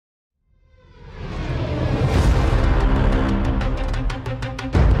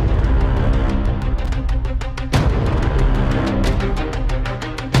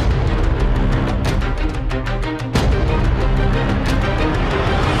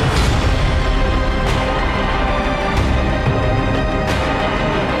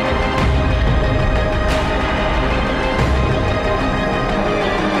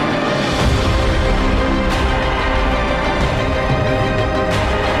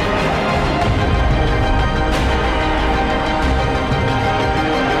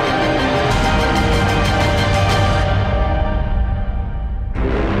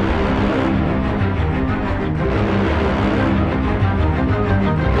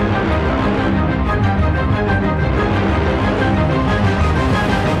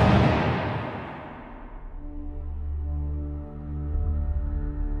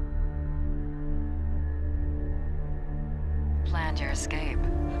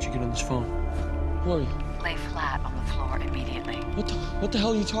you get on this phone? Who are you? Lay flat on the floor immediately. What the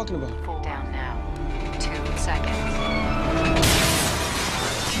hell are you talking about? Fall down now. 2 seconds.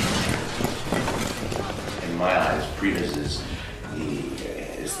 In my eyes, Previs is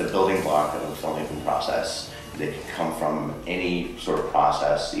the building block of the filmmaking process. They can come from any sort of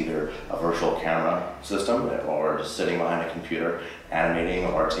process, either a virtual camera system or just sitting behind a computer, animating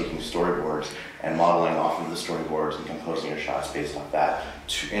or taking storyboards and modeling off of the storyboards and composing your shots based off that,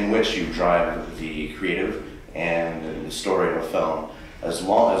 in which you drive the creative and the story of a film, as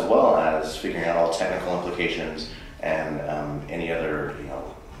well as figuring out all technical implications and any other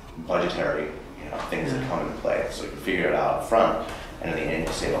budgetary things that come into play. So you can figure it out up front, and in the end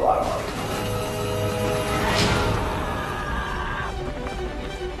you save a lot of money.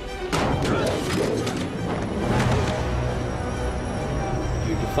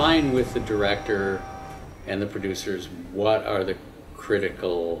 Define with the director and the producers what are the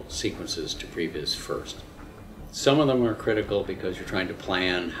critical sequences to previs first. Some of them are critical because you're trying to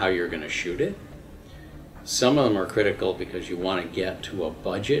plan how you're going to shoot it. Some of them are critical because you want to get to a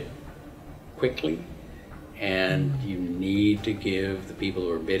budget quickly and you need to give the people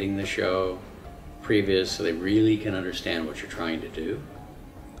who are bidding the show previs so they really can understand what you're trying to do.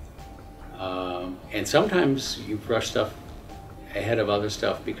 And sometimes you brush stuff ahead of other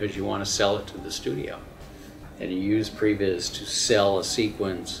stuff because you want to sell it to the studio. And you use previs to sell a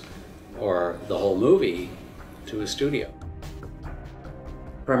sequence or the whole movie to a studio.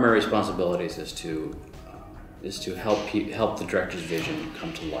 Primary responsibilities is to help the director's vision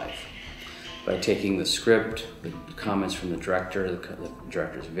come to life by taking the script, the comments from the director, the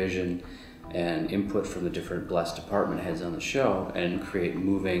director's vision, and input from the different blessed department heads on the show, and create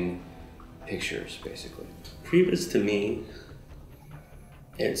moving pictures, basically. Previs to me,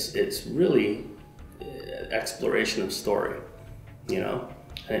 it's really exploration of story,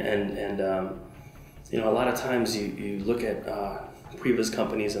 and a lot of times you look at previs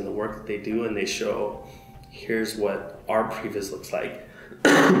companies and the work that they do, and they show, here's what our previs looks like,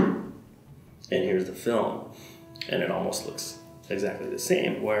 and here's the film, and it almost looks exactly the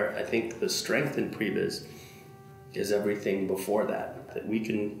same. Where I think the strength in previs is everything before that we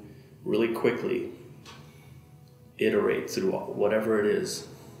can really quickly iterate through whatever it is,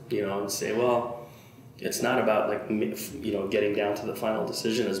 and say, well, it's not about getting down to the final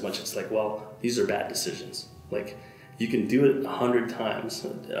decision as much as these are bad decisions. You can do it 100 times,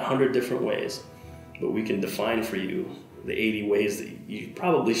 100 different ways, but we can define for you the 80 ways that you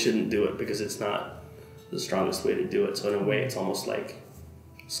probably shouldn't do it because it's not the strongest way to do it. So in a way, it's almost like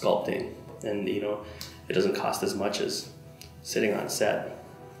sculpting, and it doesn't cost as much as sitting on set,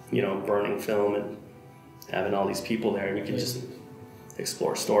 burning film and having all these people there, and you can just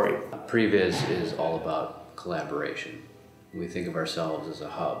explore story. Previs is all about collaboration. We think of ourselves as a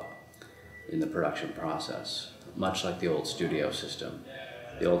hub in the production process, much like the old studio system.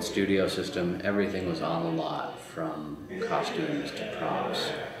 The old studio system, everything was on the lot, from costumes to props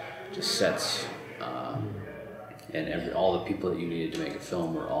to sets, and all the people that you needed to make a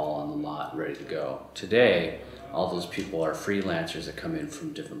film were all on the lot, ready to go. Today, all those people are freelancers that come in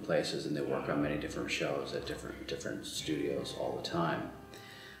from different places, and they work on many different shows at different studios all the time.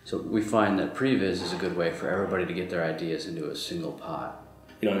 So we find that previs is a good way for everybody to get their ideas into a single pot.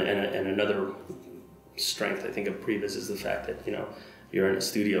 And another strength, I think, of previs is the fact that you're in a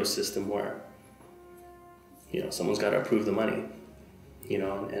studio system where someone's got to approve the money,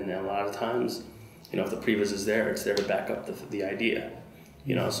 and a lot of times, if the previs is there, it's there to back up the idea,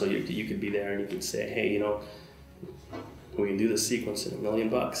 so you could be there and you could say, hey, we can do this sequence in $1 million,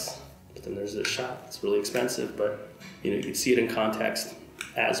 but then there's this shot that's really expensive, but you can see it in context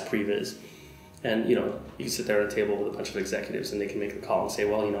as previs, and you can sit there at a table with a bunch of executives and they can make the call and say,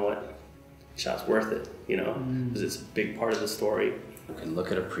 well, you know what, the shot's worth it, because it's a big part of the story. We can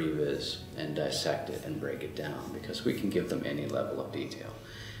look at a previs and dissect it and break it down, because we can give them any level of detail.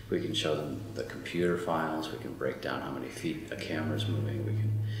 We can show them the computer files, we can break down how many feet a camera's moving, we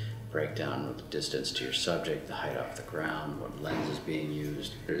can break down the distance to your subject, the height off the ground, what lens is being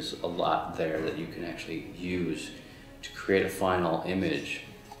used. There's a lot there that you can actually use to create a final image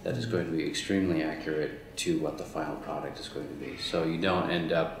that is going to be extremely accurate to what the final product is going to be. So you don't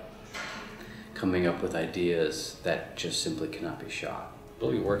end up coming up with ideas that just simply cannot be shot.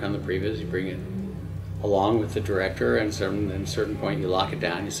 Well, you work on the previs, you bring it along with the director, and at a certain point you lock it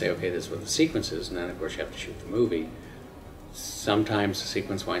down, you say, okay, this is what the sequence is, and then of course you have to shoot the movie. Sometimes the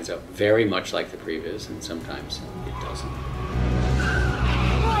sequence winds up very much like the previs, and sometimes it doesn't.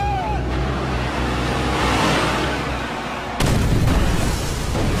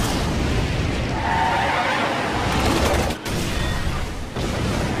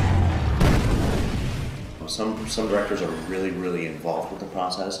 some directors are really involved with the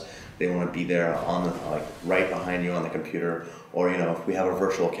process. They want to be there on the right behind you on the computer, or if we have a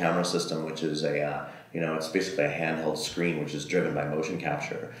virtual camera system, which is a it's basically a handheld screen which is driven by motion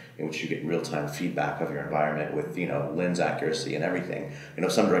capture, in which you get real-time feedback of your environment with lens accuracy and everything.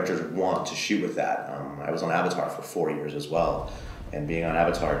 Some directors want to shoot with that. I was on Avatar for 4 years as well, and being on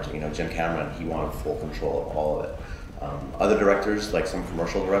Avatar, Jim Cameron, he wanted full control of all of it. Other directors, like some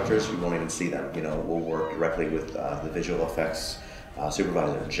commercial directors, we won't even see them. We'll work directly with the visual effects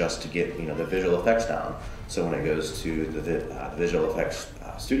supervisor just to get the visual effects down. So when it goes to the visual effects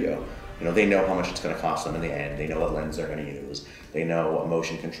studio, they know how much it's going to cost them in the end. They know what lens they're going to use. They know what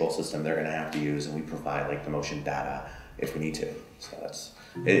motion control system they're going to have to use, and we provide the motion data if we need to. So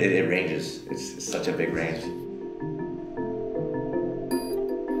it ranges. It's such a big range.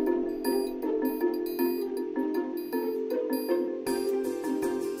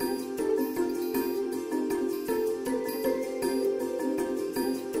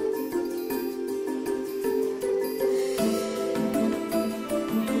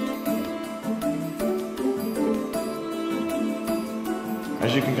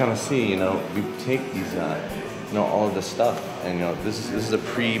 As you can kind of see, we take these, all of this stuff, and this is a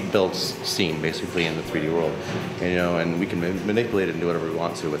pre-built scene basically in the 3D world, and we can manipulate it and do whatever we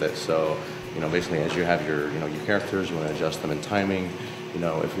want to with it. So, basically, as you have your characters, you want to adjust them in timing.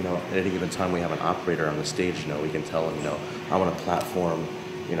 If at any given time we have an operator on the stage, we can tell them, I want a platform,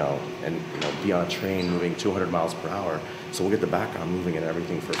 and be on a train moving 200 miles per hour. So we'll get the background moving and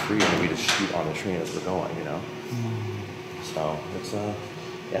everything for free, and we just shoot on the train as we're going, So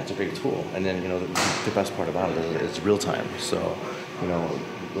it's a great tool. And then the best part about it is it's real time. So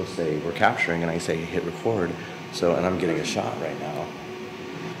let's say we're capturing and I say hit record. So and I'm getting a shot right now.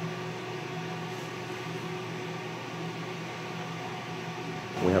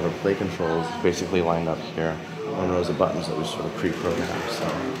 We have our play controls basically lined up here. One rows of buttons that we sort of pre-programmed. So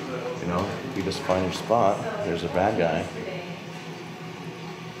you just find your spot. There's a bad guy.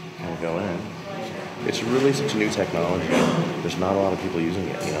 And we go in. It's really such a new technology. There's not a lot of people using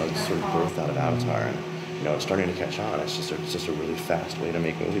it. It's sort of birthed out of Avatar, and it's starting to catch on. It's just a really fast way to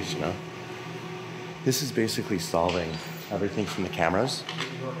make movies. This is basically solving everything from the cameras,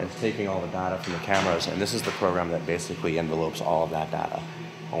 and it's taking all the data from the cameras, and this is the program that basically envelopes all of that data.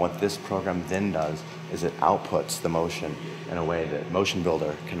 And what this program then does is it outputs the motion in a way that Motion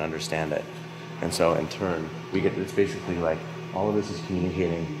Builder can understand it. And so in turn, it's basically like all of this is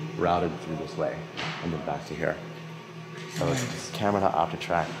communicating routed through this way and then back to here. So it's camera to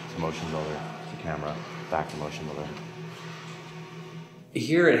OptiTrack to Motion Builder to camera back to Motion Builder.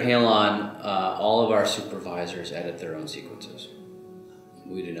 Here at Haroun, all of our supervisors edit their own sequences.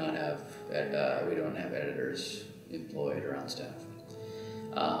 We do not have editors employed or on staff.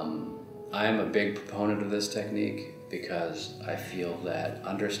 I am a big proponent of this technique because I feel that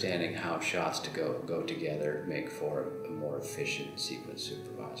understanding how shots to go together make for a more efficient sequence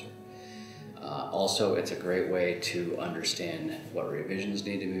supervisor. Also, it's a great way to understand what revisions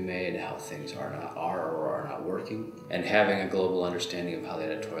need to be made, how things are or are not working, and having a global understanding of how the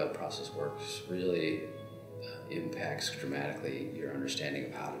editorial process works really impacts dramatically your understanding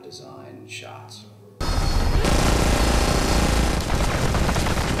of how to design shots.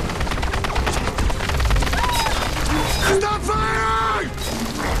 Stop firing!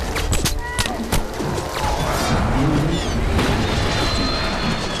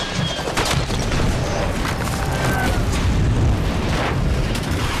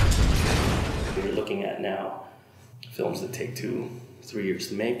 We're looking at now films that take 2-3 years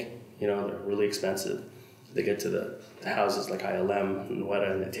to make. They're really expensive. They get to the houses like ILM and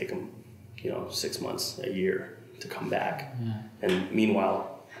Weta, and they take them, 6 months, a year to come back. Yeah. And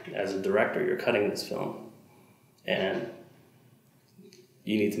meanwhile, as a director, you're cutting this film, and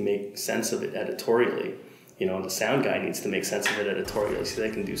you need to make sense of it editorially. The sound guy needs to make sense of it editorially so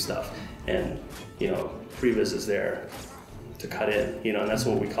they can do stuff. And, Previs is there to cut in, and that's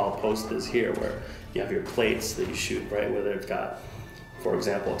what we call post-vis here, where you have your plates that you shoot, right? Whether it's got, for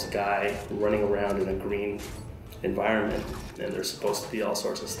example, it's a guy running around in a green environment, and there's supposed to be all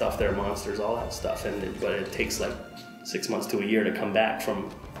sorts of stuff there, monsters, all that stuff, but it takes like 6 months to a year to come back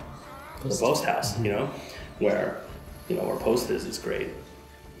from the post house, where post-vis is great,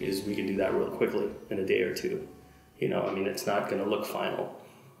 is we can do that real quickly in a day or two. It's not going to look final,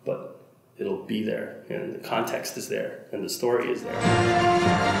 but it'll be there, and the context is there, and the story is there.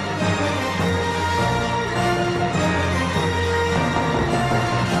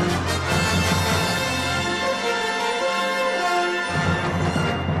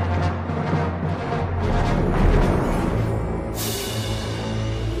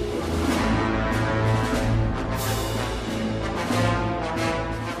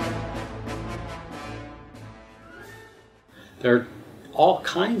 There are all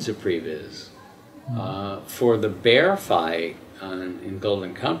kinds of previs. For the bear fight in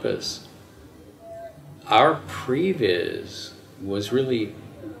Golden Compass, our previs was really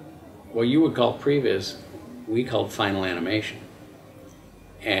what you would call previs, we called final animation.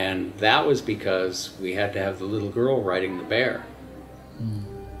 And that was because we had to have the little girl riding the bear.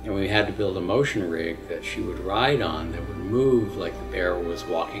 And we had to build a motion rig that she would ride on that would move like the bear was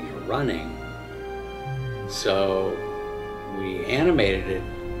walking or running. So we animated it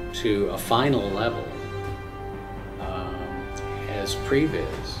to a final level as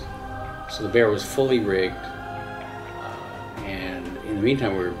previs. So the bear was fully rigged, and in the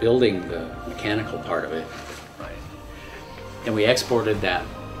meantime we were building the mechanical part of it. And we exported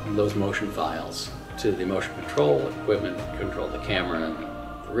those motion files to the motion control equipment, controlled the camera and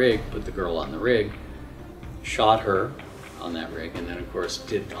the rig, put the girl on the rig, shot her on that rig, and then of course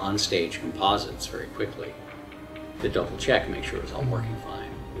did on-stage composites very quickly to double check, make sure it was all working fine,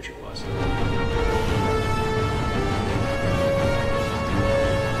 which it was.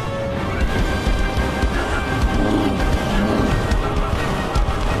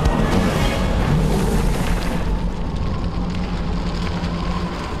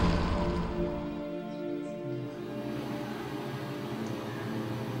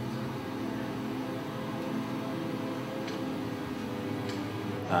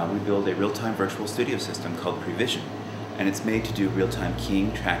 We build a real-time virtual studio system called Prevision, and it's made to do real-time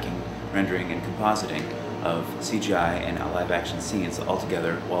keying, tracking, rendering, and compositing of CGI and live-action scenes all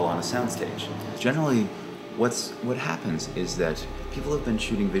together while on a soundstage. Generally, what happens is that people who have been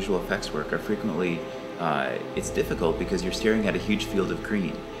shooting visual effects work are frequently, it's difficult because you're staring at a huge field of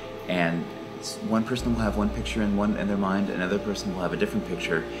green, and one person will have one picture in their mind, another person will have a different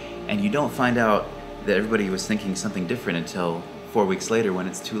picture, and you don't find out that everybody was thinking something different until 4 weeks later when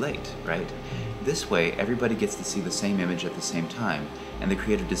it's too late, right? This way, everybody gets to see the same image at the same time, and the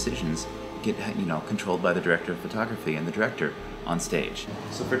creative decisions get, controlled by the director of photography and the director on stage.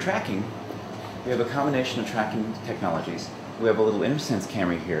 So for tracking, we have a combination of tracking technologies. We have a little InterSense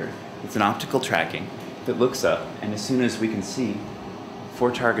camera here. It's an optical tracking that looks up, and as soon as we can see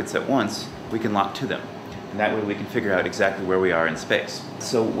 4 targets at once, we can lock to them. And that way we can figure out exactly where we are in space.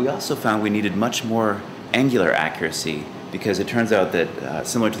 So we also found we needed much more angular accuracy, because it turns out that,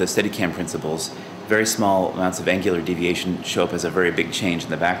 similar to the Steadicam principles, very small amounts of angular deviation show up as a very big change in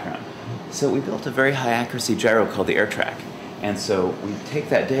the background. So we built a very high accuracy gyro called the AirTrack. And so we take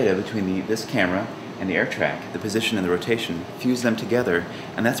that data between this camera and the AirTrack, the position and the rotation, fuse them together,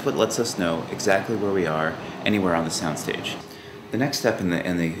 and that's what lets us know exactly where we are anywhere on the soundstage. The next step in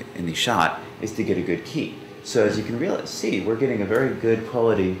the shot is to get a good key. So as you can see, we're getting a very good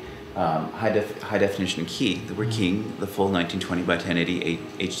quality high definition key that we're keying the full 1920 by 1080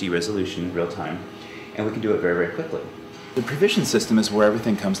 HD resolution real time, and we can do it very, very quickly. The Prevision system is where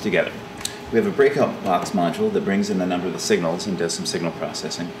everything comes together. We have a breakout box module that brings in a number of the signals and does some signal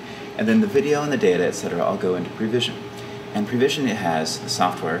processing, and then the video and the data, etc., all go into Prevision. And Prevision, it has the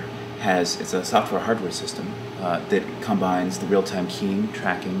software, it's a software hardware system that combines the real-time keying,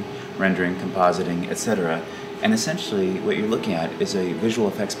 tracking, rendering, compositing, etc. And essentially, what you're looking at is a visual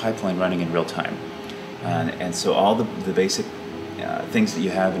effects pipeline running in real time. And so all the basic things that you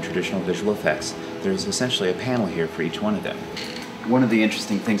have in traditional visual effects, there's essentially a panel here for each one of them. One of the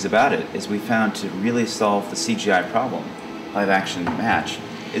interesting things about it is we found to really solve the CGI problem, live action match,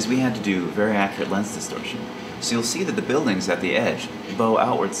 is we had to do very accurate lens distortion. So you'll see that the buildings at the edge bow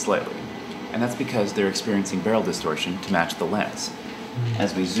outward slightly. And that's because they're experiencing barrel distortion to match the lens.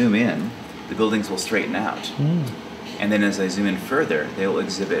 As we zoom in, the buildings will straighten out. And then as I zoom in further, they will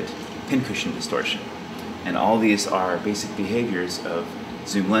exhibit pincushion distortion. And all these are basic behaviors of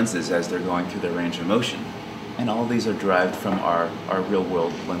zoom lenses as they're going through their range of motion. And all these are derived from our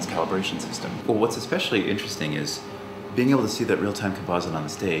real-world lens calibration system. Well, what's especially interesting is being able to see that real-time composite on the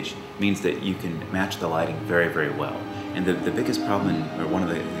stage means that you can match the lighting very, very well. And the biggest problem, or one of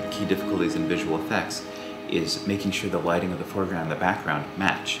the key difficulties in visual effects, is making sure the lighting of the foreground and the background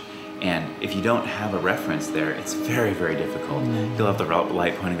match. And if you don't have a reference there, it's very, very difficult. You'll have the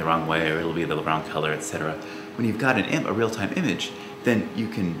light pointing the wrong way, or it'll be the wrong color, etc. When you've got a real-time image, then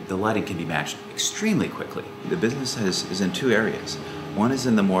the lighting can be matched extremely quickly. The business is in 2 areas. One is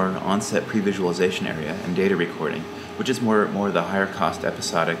in the more on-set pre-visualization area and data recording, which is more the higher cost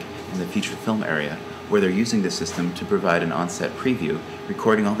episodic and the feature film area, where they're using the system to provide an on-set preview,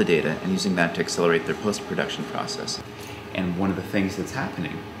 recording all the data and using that to accelerate their post-production process. And one of the things that's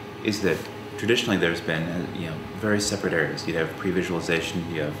happening is that traditionally there's been very separate areas. You'd have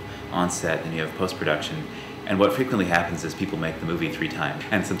pre-visualization, you have on-set, and you have post-production, And what frequently happens is people make the movie 3 times,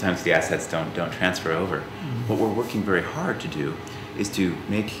 and sometimes the assets don't transfer over. What we're working very hard to do is to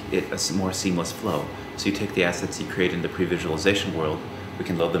make it a more seamless flow. So you take the assets you create in the pre-visualization world, we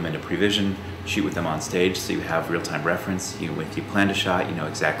can load them into Prevision, shoot with them on stage so you have real-time reference. If you planned a shot, you know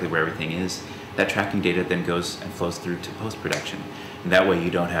exactly where everything is. That tracking data then goes and flows through to post-production. And that way you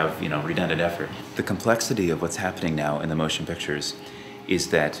don't have redundant effort. The complexity of what's happening now in the motion pictures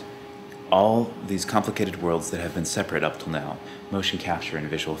is that all these complicated worlds that have been separate up till now, motion capture and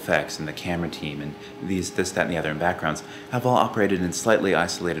visual effects and the camera team and this, that, and the other in backgrounds, have all operated in slightly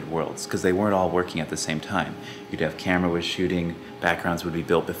isolated worlds because they weren't all working at the same time. You'd have camera was shooting, backgrounds would be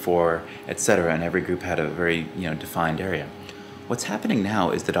built before, etc., and every group had a very defined area. What's happening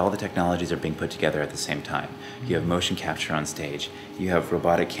now is that all the technologies are being put together at the same time. You have motion capture on stage, you have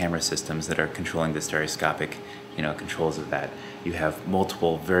robotic camera systems that are controlling the stereoscopic controls of that. You have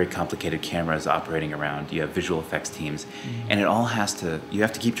multiple very complicated cameras operating around, you have visual effects teams, and it all you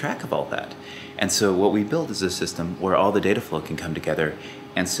have to keep track of all that. And so what we build is a system where all the data flow can come together,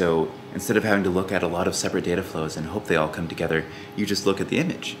 and so instead of having to look at a lot of separate data flows and hope they all come together, you just look at the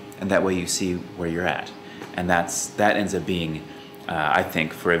image, and that way you see where you're at. And that ends up being, I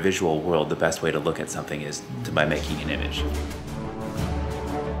think, for a visual world, the best way to look at something is by making an image.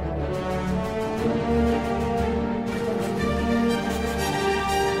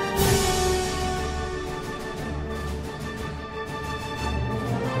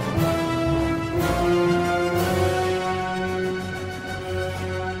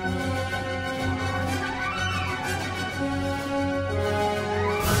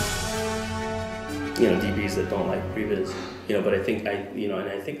 DPs that don't like previs, but I think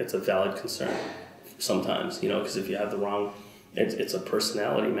I think that's a valid concern sometimes, because if you have the wrong, it's a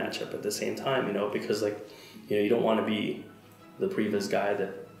personality matchup at the same time, because you don't want to be the previs guy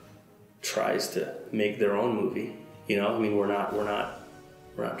that tries to make their own movie, we're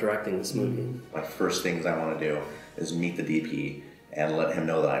not directing this movie. My first things I want to do is meet the DP and let him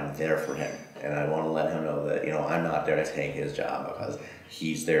know that I'm there for him. And I want to let him know that, I'm not there to take his job because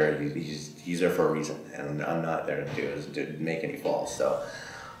he's there, he's there for a reason. And I'm not there to make any falls. So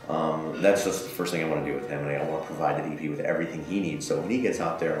that's just the first thing I want to do with him. And I want to provide the DP with everything he needs. So when he gets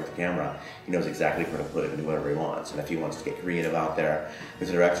out there with the camera, he knows exactly where to put it and do whatever he wants. And if he wants to get creative out there with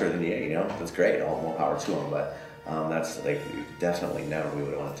the director, then that's great. All more power to him. But that's definitely never we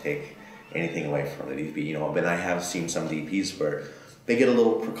would want to take anything away from the DP. But I have seen some DPs where they get a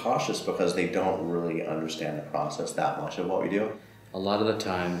little precautious because they don't really understand the process that much of what we do. A lot of the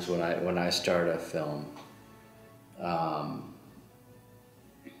times when I start a film,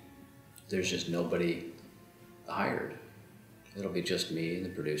 there's just nobody hired. It'll be just me and the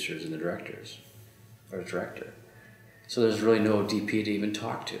producers and the directors, or the director. So there's really no DP to even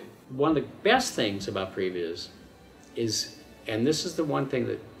talk to. One of the best things about previs is, and this is the one thing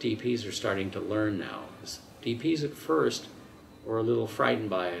that DPs are starting to learn now, is DPs at first were a little frightened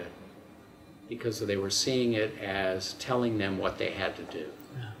by it because they were seeing it as telling them what they had to do.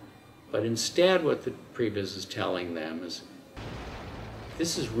 Yeah. But instead what the previs is telling them is,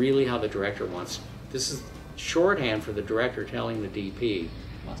 this is really how the director wants, this is shorthand for the director telling the DP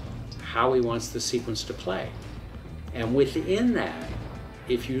how he wants the sequence to play. And within that,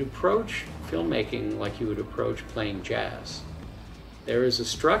 if you approach filmmaking like you would approach playing jazz, there is a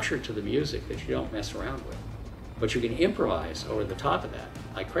structure to the music that you don't mess around with. But you can improvise over the top of that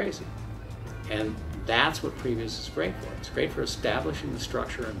like crazy. And that's what previs is great for. It's great for establishing the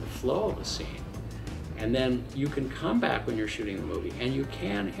structure and the flow of a scene. And then you can come back when you're shooting the movie and you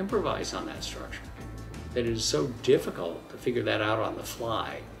can improvise on that structure. That it is so difficult to figure that out on the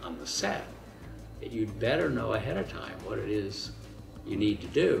fly on the set that you'd better know ahead of time what it is you need to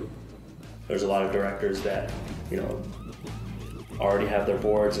do. There's a lot of directors that, already have their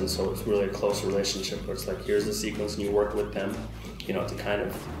boards, and so it's really a close relationship where it's like, here's the sequence and you work with them, to kind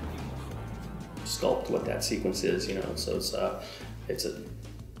of sculpt what that sequence is, so it's a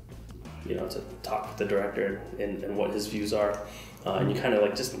talk with the director and what his views are, and you kind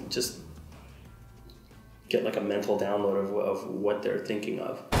of just get a mental download of what they're thinking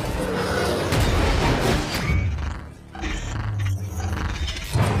of.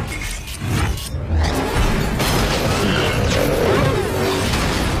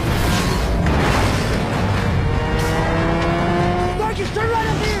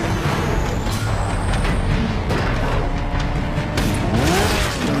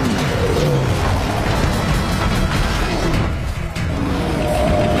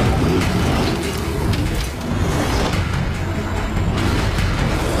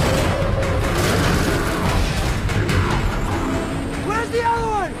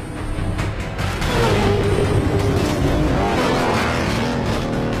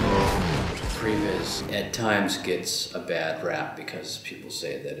 effects. At times gets a bad rap because people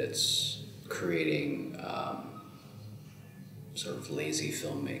say that it's creating sort of lazy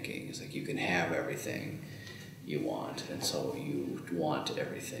filmmaking. It's like you can have everything you want, and so you want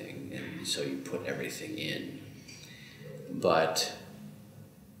everything, and so you put everything in. But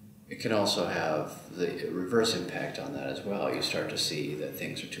it can also have the reverse impact on that as well. You start to see that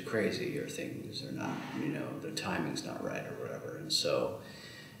things are too crazy, or things are not, the timing's not right or whatever, and so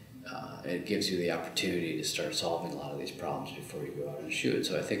it gives you the opportunity to start solving a lot of these problems before you go out and shoot.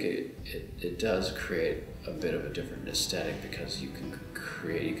 So I think it does create a bit of a different aesthetic, because you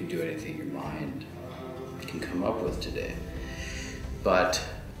can do anything your mind can come up with today. But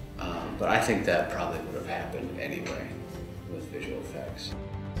I think that probably would have happened anyway with visual effects.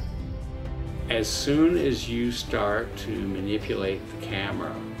 As soon as you start to manipulate the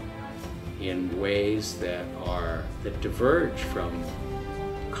camera in ways that diverge from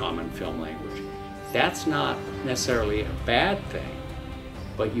common film language, that's not necessarily a bad thing,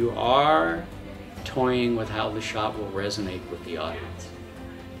 but you are toying with how the shot will resonate with the audience,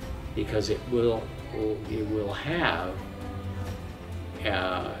 because it will have,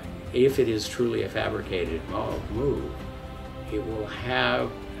 if it is truly a fabricated move, it will have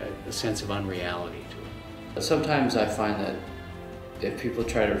a sense of unreality to it. Sometimes I find that if people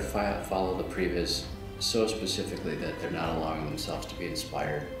try to follow the previs so specifically that they're not allowing themselves to be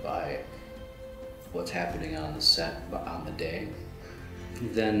inspired by what's happening on the set on the day,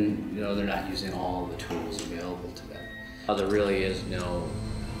 then they're not using all the tools available to them. There really is no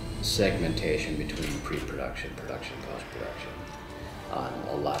segmentation between pre-production, production, post-production. On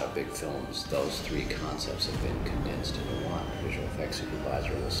a lot of big films, those three concepts have been condensed into one. The visual effects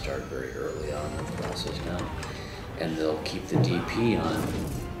supervisor will start very early on in the process now, and they'll keep the DP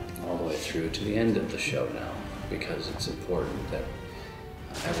on all the way through to the end of the show now, because it's important that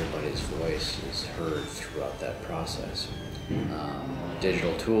everybody's voice is heard throughout that process.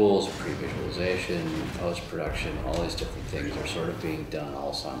 Digital tools, pre-visualization, post-production, all these different things are sort of being done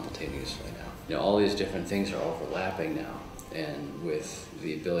all simultaneously now. All these different things are overlapping now, and with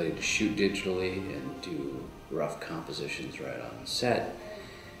the ability to shoot digitally and do rough compositions right on set,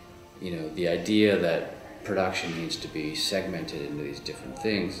 the idea that production needs to be segmented into these different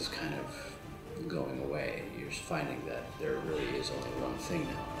things is kind of going away. You're just finding that there really is only one thing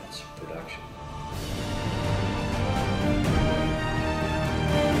now, and that's production.